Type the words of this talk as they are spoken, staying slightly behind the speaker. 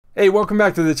Hey, welcome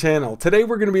back to the channel. Today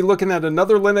we're going to be looking at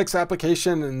another Linux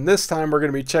application, and this time we're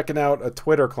going to be checking out a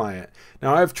Twitter client.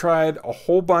 Now, I've tried a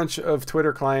whole bunch of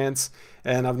Twitter clients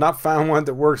and I've not found one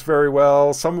that works very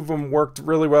well. Some of them worked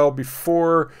really well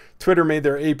before Twitter made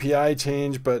their API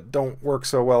change, but don't work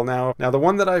so well now. Now, the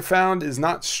one that I found is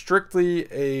not strictly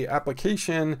a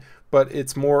application, but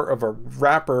it's more of a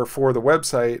wrapper for the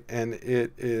website, and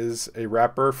it is a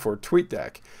wrapper for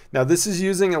TweetDeck. Now, this is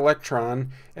using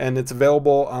Electron, and it's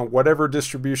available on whatever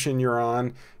distribution you're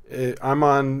on. I'm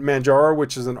on Manjaro,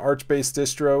 which is an Arch-based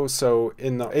distro, so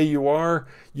in the AUR,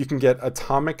 you can get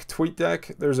Atomic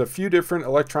TweetDeck. There's a few different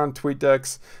Electron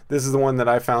TweetDecks. This is the one that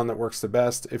I found that works the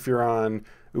best. If you're on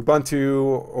Ubuntu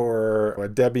or a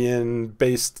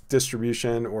Debian-based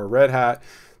distribution or Red Hat,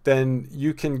 then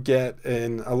you can get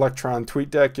an Electron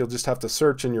TweetDeck. You'll just have to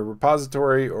search in your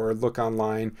repository or look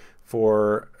online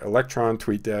for Electron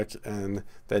TweetDeck, and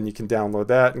then you can download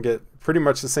that and get pretty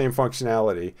much the same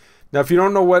functionality. Now, if you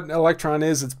don't know what Electron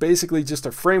is, it's basically just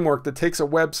a framework that takes a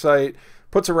website,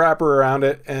 puts a wrapper around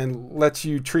it, and lets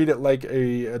you treat it like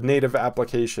a native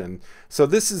application. So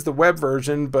this is the web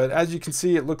version, but as you can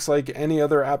see, it looks like any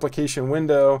other application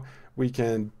window. We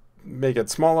can make it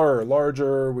smaller or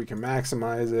larger, we can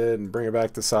maximize it and bring it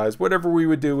back to size, whatever we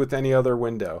would do with any other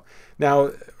window. Now,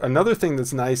 another thing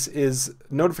that's nice is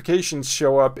notifications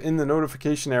show up in the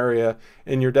notification area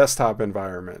in your desktop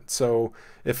environment. So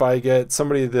if I get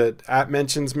somebody that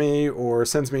mentions me or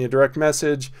sends me a direct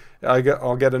message,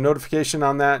 I'll get a notification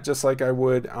on that just like I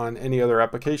would on any other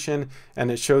application, and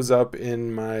it shows up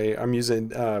in my, I'm using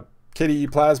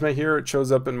KDE Plasma here, it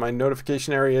shows up in my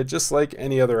notification area just like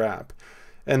any other app.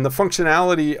 And the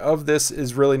functionality of this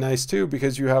is really nice too,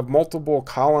 because you have multiple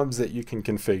columns that you can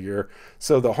configure.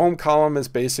 So the home column is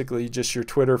basically just your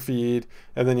Twitter feed,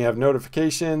 and then you have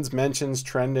notifications, mentions,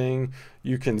 trending.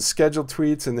 You can schedule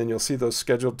tweets, and then you'll see those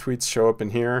scheduled tweets show up in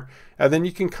here. And then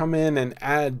you can come in and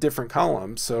add different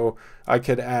columns. So I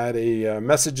could add a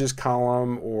messages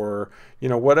column, or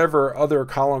whatever other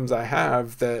columns I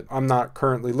have that I'm not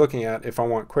currently looking at if I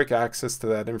want quick access to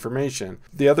that information.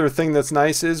 The other thing that's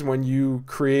nice is when you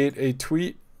create a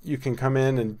tweet, you can come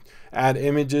in and add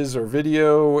images or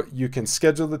video. You can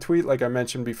schedule the tweet like I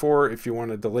mentioned before if you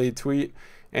want a delayed tweet,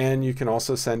 and you can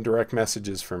also send direct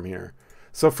messages from here.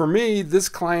 So for me, this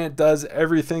client does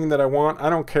everything that I want. I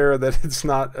don't care that it's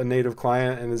not a native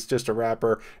client and it's just a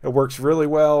wrapper. It works really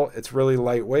well. It's really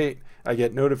lightweight. I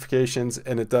get notifications,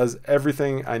 and it does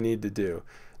everything I need to do.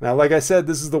 Now, like I said,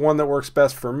 this is the one that works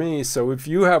best for me. So if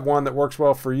you have one that works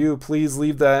well for you, please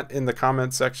leave that in the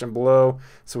comment section below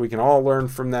so we can all learn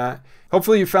from that.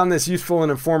 Hopefully you found this useful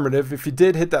and informative. If you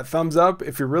did, hit that thumbs up.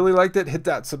 If you really liked it, hit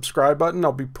that subscribe button.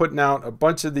 I'll be putting out a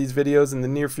bunch of these videos in the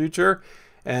near future,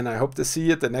 and I hope to see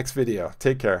you at the next video.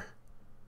 Take care.